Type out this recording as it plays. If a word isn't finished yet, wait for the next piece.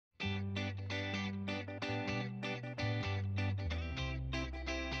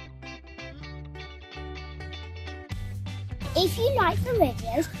If you like the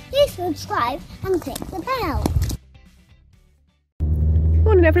videos, please subscribe and click the bell.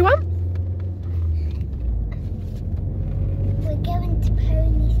 Morning everyone. We're going to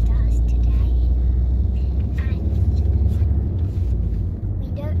Pony Stars today and we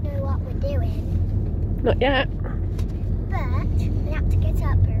don't know what we're doing. Not yet. But we have to get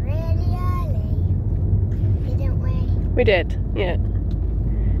up really early, didn't we? We did, yeah.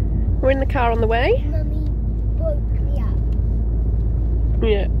 We're in the car on the way. Mummy woke me up.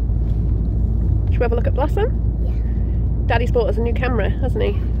 Yeah. Should we have a look at Blossom? Yeah. Daddy's bought us a new camera, hasn't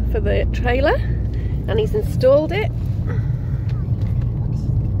he? For the trailer. And he's installed it.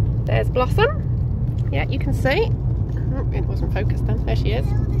 There's Blossom. Yeah, you can see. Oh, it wasn't focused then. There she is.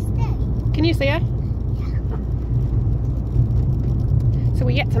 Can you see her? So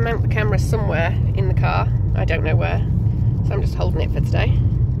we're yet to mount the camera somewhere in the car. I don't know where. So I'm just holding it for today.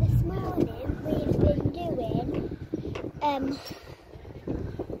 This morning we've been doing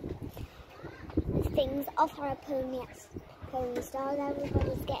things off our Pony Stars.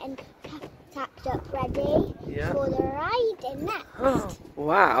 Everybody's getting tacked up ready for the riding next. Oh,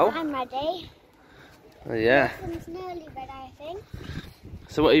 wow. I'm ready. Oh, yeah. It's nearly ready, I think.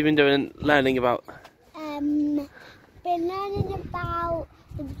 So what have you been doing, learning about? Been learning about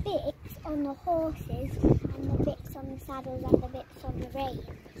the bits on the horses and the bits on the saddles and the bits on the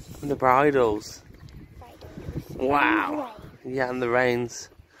reins. And the bridles. Wow. And the reins. Yeah, and the reins.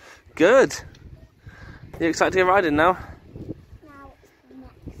 Good. You excited to get riding now? Now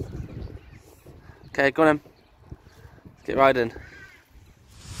it's next. Okay, go on then. Let's get riding.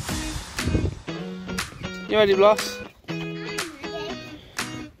 You ready, Bloss?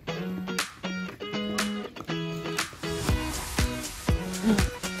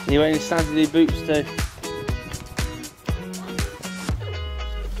 You wearing your standard boots too?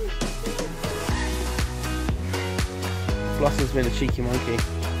 Blossom's been a cheeky monkey.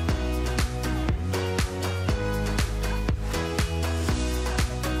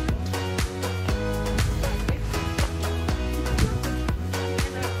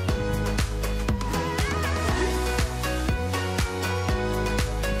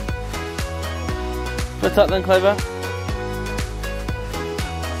 What's up then, Clover?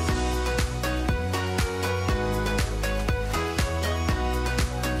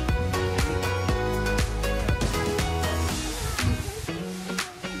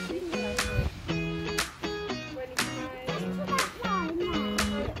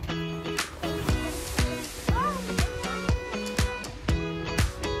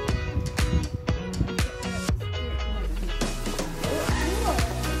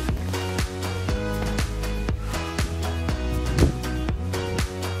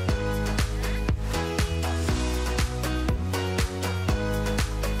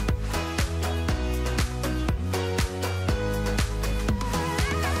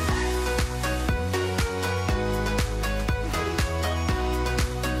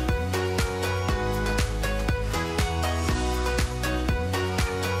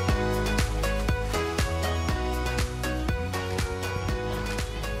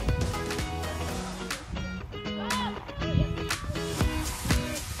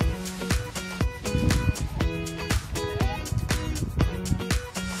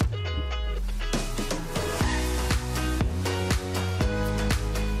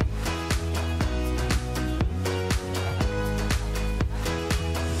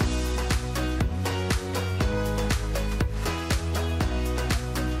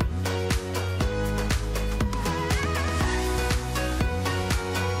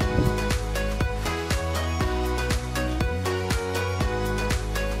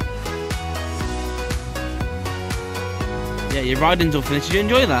 Yeah, your riding's all finished. Did you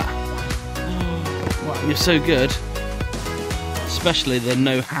enjoy that? Wow, you're so good. Especially the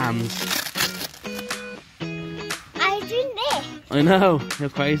no hands. I was doing this. I know, you're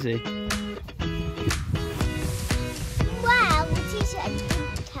crazy. Wow, the teacher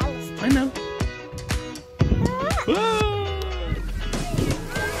didn't tell us. I know.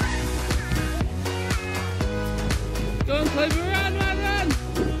 Go on, Clover, run, run, run!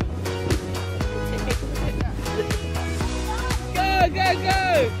 Go, go,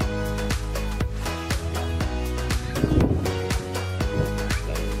 go!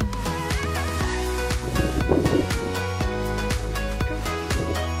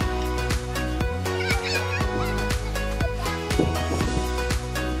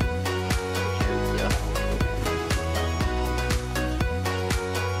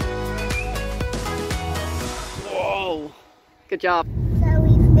 Good job. So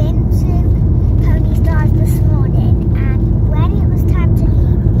we've been to Pony Stars this morning, and when it was time to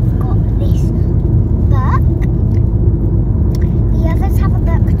leave, we've got this book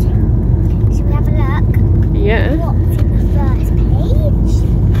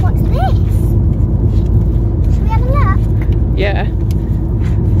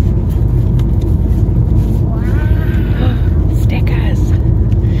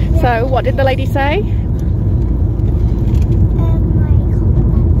What did the lady say? I can't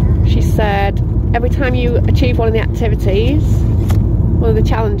remember. She said every time you achieve one of the activities, one of the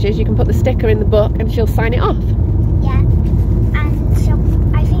challenges, you can put the sticker in the book and she'll sign it off. Yeah,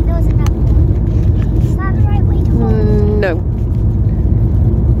 and I think there was another one. Is that the right way to hold it? No.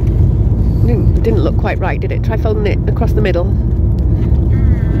 Didn't look quite right, did it? Try folding it across the middle.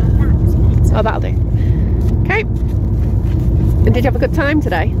 That's better. Oh, that'll do. Okay. And did you have a good time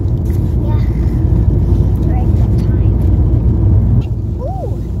today? Yeah. Very good time. Ooh,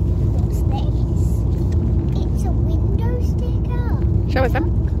 what's this? It's a window sticker. Show us them.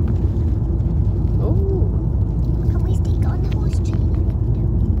 Oh, Can we stick it on the horse training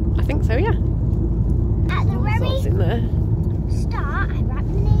window? I think so, yeah. At the What's in there? very start, I write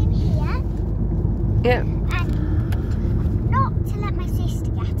my name here. Yeah. And not to let my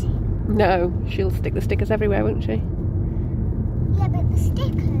sister get it. No, she'll stick the stickers everywhere, won't she? Yeah, but the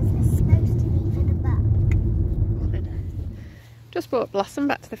stickers are supposed to be for the book. Just brought Blossom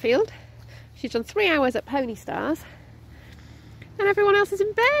back to the field. She's done 3 hours at Pony Stars. And everyone else is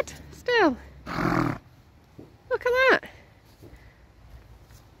in bed still. Look at that.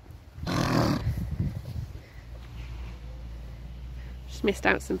 Just missed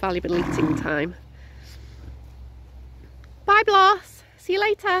out some valuable eating time. Bye, Bloss. See you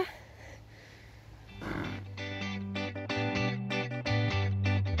later.